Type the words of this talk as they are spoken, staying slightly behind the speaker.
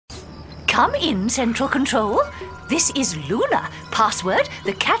Come in, Central Control. This is Luna. Password,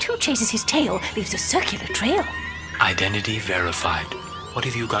 the cat who chases his tail leaves a circular trail. Identity verified. What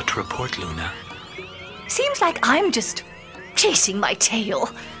have you got to report, Luna? Seems like I'm just chasing my tail.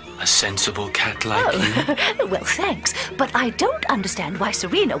 A sensible cat like you? Well, thanks. But I don't understand why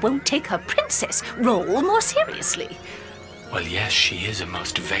Serena won't take her princess role more seriously. Well, yes, she is a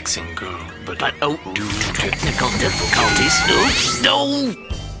most vexing girl, but due to technical difficulties. Oops, no!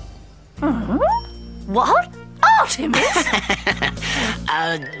 What? Artemis?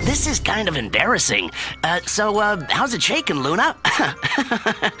 This is kind of embarrassing. So, how's it shaking, Luna?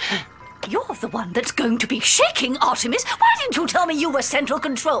 You're the one that's going to be shaking, Artemis. Why didn't you tell me you were Central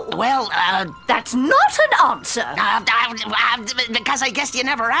Control? Well, That's not an answer. because I guess you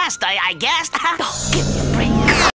never asked, I guessed. Oh, give me a break.